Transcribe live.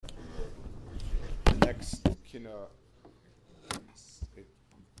Kinnah,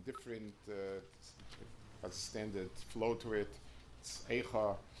 different as a standard flow to it. It's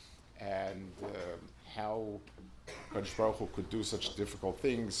Ikar, and how Kadosh Baruch Hu could do such difficult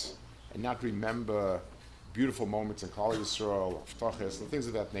things and not remember beautiful moments in Klal Yisrael, Avtachas, and things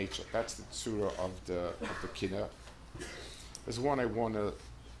of that nature. That's the tzura of the Kinnah. There's one I want to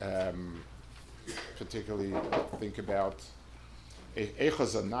particularly think about. Eicha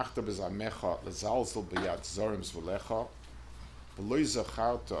zanachta bezamecha lezalzel b'yad zorim zvulecha v'loi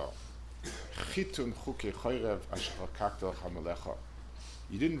zacharta chitun chuke chorev asher hakakta chamelecha.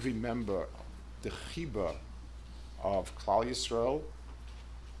 You didn't remember the chiba of Klal Yisrael,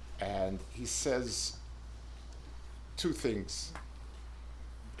 and he says two things.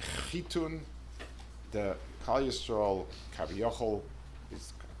 Chitun, the Klal Yisrael Kaviyachol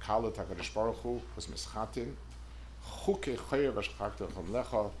is Kalat HaKadosh Baruch Hu was mischatin. Chuke chorev asher hakakta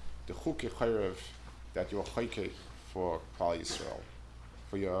chamelecha, the chuke chorev that you're choke for Klal Yisrael,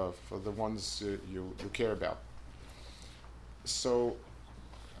 for the ones you care about. So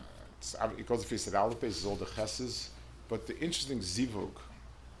it goes to Fisad Aleph, is all the cheses, but the interesting zivug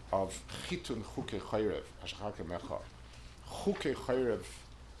of chitun chuke chorev asher hakakta mecha. Chuke chorev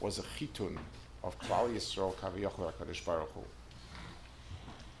was a chitun of Klal Yisrael Kaviyachol HaKadosh Baruch Hu.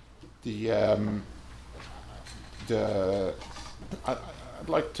 I'd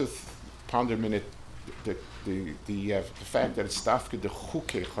like to ponder a minute the fact that it's stafke the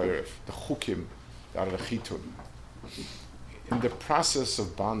chuke chorev, the chukim, out of the chitun. In the process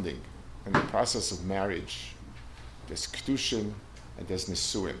of bonding, in the process of marriage, there's kedushin and there's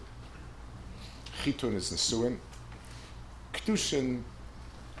nisuin. Chitun is nisuin. Kedushin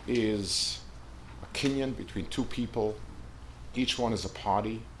is a kinyan between two people. Each one is a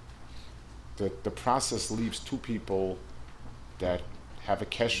party. The process leaves two people that have a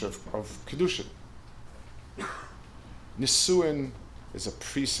kesh of kedushin. Nisuin is a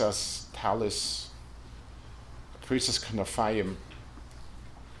prisas talis, a prisas kanafayim.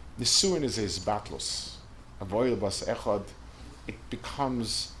 Nisuin is a izbatlus. Avoil bas echad, it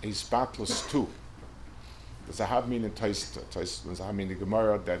becomes a izbatlus too. There's a havmin in there's a havmin in the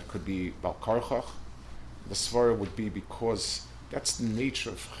Gemara that could be bal karchach. The svara would be because that's the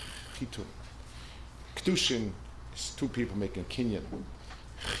nature of chitun. Kedushin is two people making kinyan.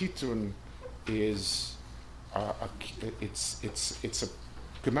 Chitun is it's a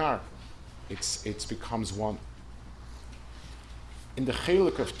gemar. It becomes one. In the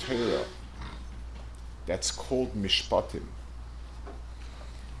chelik of Torah, that's called mishpatim.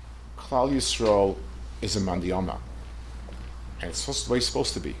 Klal Yisrael is a mandiyama, and it's the way it's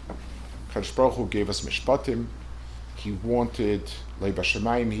supposed to be. Kadosh Baruch Hu gave us mishpatim. He wanted leiba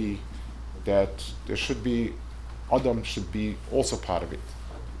shemayim that there should be Adam should be also part of it.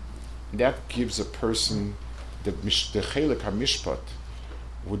 And that gives a person the chelik hamishpat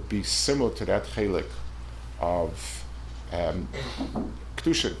would be similar to that chelik of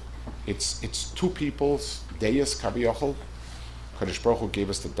kedushin. It's two people's deyas kaviyachol. Kadosh Baruch Hu gave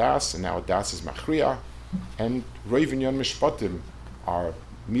us the das, and now das is machriya, and roivin yon mishpatim are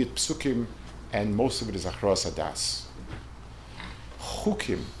miat psukim, and most of it is achras hadas.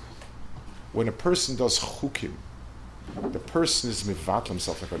 Chukim. When a person does chukim, the person is mivat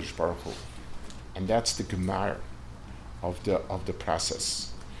himself like Kadosh Baruch Hu, and that's the gemar of the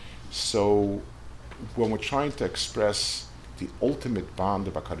process. So when we're trying to express the ultimate bond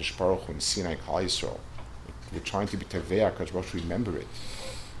of Kadosh Baruch Hu in Sinai Klal Yisrael, we're trying to be tevei Kadosh Baruch Hu, remember it.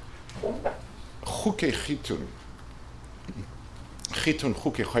 Chuke chitun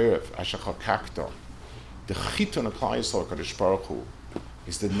chuke chorev asher hakakta. The chitun of Klal Yisrael Kadosh Baruch Hu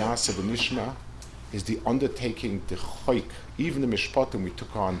is the nasa v'nishma, is the undertaking, the choik. Even the mishpatim we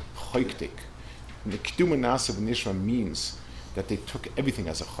took on choikdik. And the keduma nasa v'nishma means that they took everything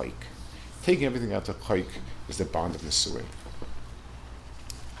as a choik. Taking everything out of choik is the bond of nisuin.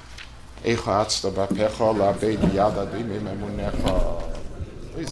 Eicha atzta b'pecha la'beid yad adimim emunecha.